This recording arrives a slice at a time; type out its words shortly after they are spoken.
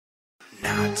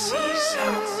Nazi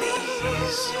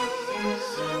zombies,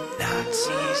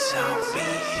 Nazi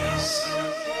zombies,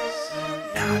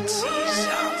 Nazi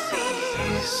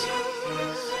zombies,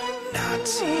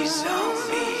 Nazi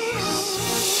zombies.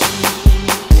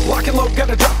 Lock and load,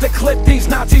 gotta drop the clip. These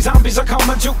Nazi zombies are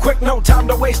coming too quick. No time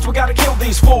to waste, we gotta kill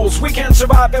these fools. We can't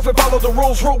survive if we follow the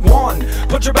rules. Rule 1,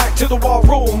 put your back to the wall.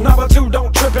 Rule number 2,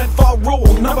 don't trip and fall.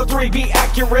 Rule number 3, be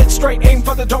accurate. Straight aim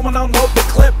for the dome and unload the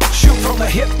clip. Shoot from the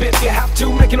hip if you have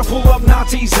to. Making a fool of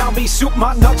Nazi zombie soup.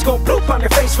 My nuts go bloop on your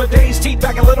face for days. Teeth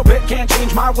back a little bit, can't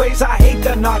change my ways. I hate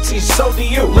the Nazis, so do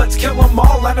you. Let's kill them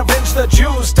all and avenge the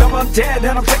Jews. Dumb undead,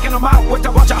 and I'm taking them out with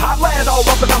a bunch of hot lead all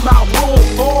up in the mouth. Rule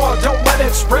 4, don't let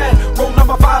it spread. Rule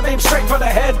number 5, aim straight for the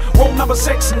head. Rule number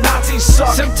 6, Nazis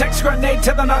suck. Semtex grenade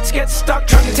till the nuts get stuck.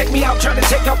 Trying to take me out, trying to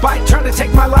take a bite, trying to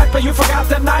take my life, but you forgot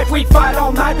the knife. We fight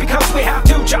all night because we have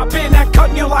to. Chop in and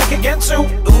cutting you like a Gensu.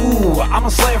 Ooh, I'm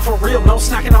a slayer for real, no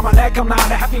snacking on my neck. I'm not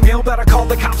a happy meal, better call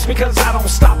the cops because I don't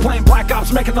stop playing Black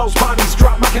Ops, making those bodies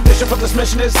drop. My condition for this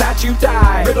mission is that you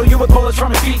die. Riddle you with bullets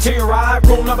from your feet to your eye.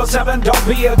 Rule number 7, don't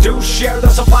be a douche. Share the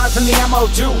supplies and the ammo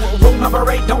too. Rule number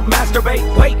 8, don't masturbate.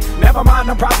 Wait, never mind,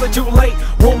 I'm probably too late.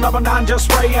 Rule number 9, just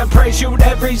spray and pray. Shoot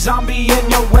every zombie in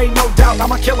your way, no doubt.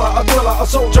 I'm a killer, a thriller, a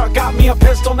soldier. Got me a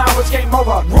pistol, now it's game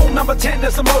over. Rule number 10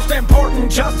 is the most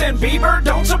important. Justin Bieber,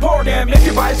 don't support him. If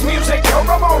you buy his music, you're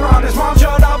a moron. His mom should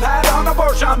have had an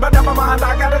abortion, but never mind,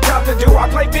 I got a job to do. I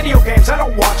play video games, I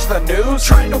don't watch the news.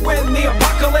 Trying to win the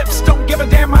apocalypse, don't give a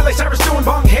damn. Miley Cyrus doing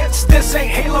bong hits. This ain't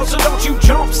Halo, so don't you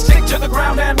jump. Stick to the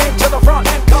ground and aim to the front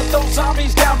and cut those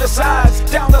zombies down to size.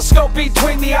 Down the scope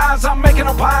between the eyes, I'm making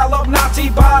a pile of Nazi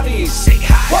bodies. Say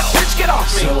hi. What, bitch, get off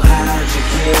me. So hide your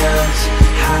kids,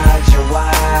 hide your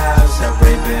wives. They're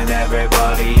raping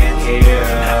everybody in here.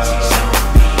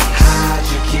 Hide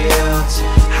your kids,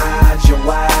 hide your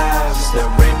wives. They're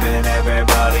raping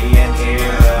everybody in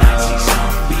here.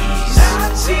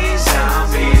 Nazi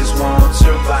zombies won't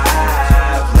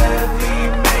survive. Let me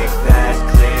make that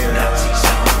clear.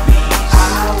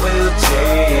 I will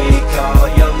take all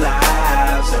your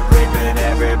lives. They're raping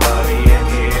everybody in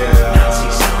here.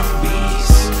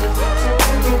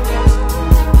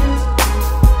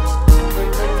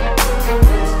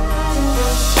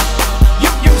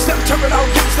 Turn it out,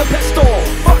 use the pistol.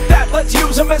 Fuck that, let's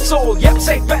use a missile. Yep,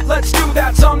 safe bet, let's do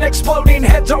that. Some exploding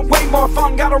heads are way more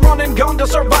fun. Got a run and gun to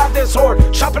survive this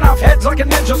horde. Chopping off heads like a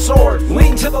ninja sword.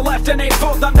 Lean to the left and aim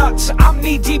for the nuts. I'm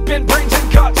knee deep in brains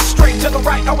and guts. Straight to the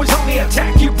right, always on the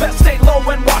attack. You best stay low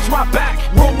and watch my back.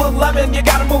 Rule 11, you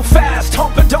gotta move fast.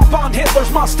 Hump and dump on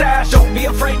Hitler's mustache. Don't be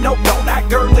afraid, no, don't act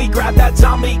girly. Grab that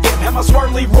zombie, give him a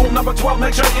swirly. Rule number 12,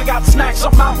 make sure you got snacks.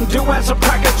 Some Mountain Dew and some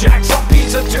Cracker Jacks. Some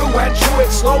pizza too and chew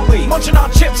it slowly. Munching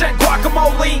on chips and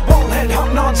guacamole. Bonehead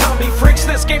hunting on zombie freaks.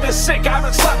 This game is sick, I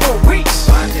haven't slept for weeks.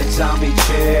 Finding zombie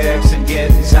chicks and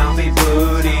getting zombie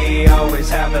booty. Always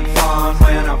having fun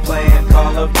when I'm playing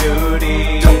Call of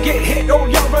Duty. Don't get hit or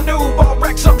you're a noob. I'll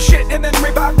wreck some shit and then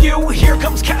revive you. Here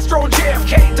comes Castro and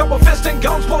JFK. Double fist and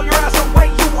guns, blow your ass away.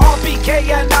 You are BK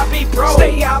and I be pro.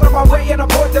 Stay out of my way and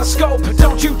avoid the scope.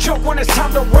 Don't you choke when it's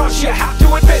time to rush. You have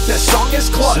to admit this song is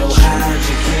clutch. So hide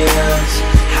your kids,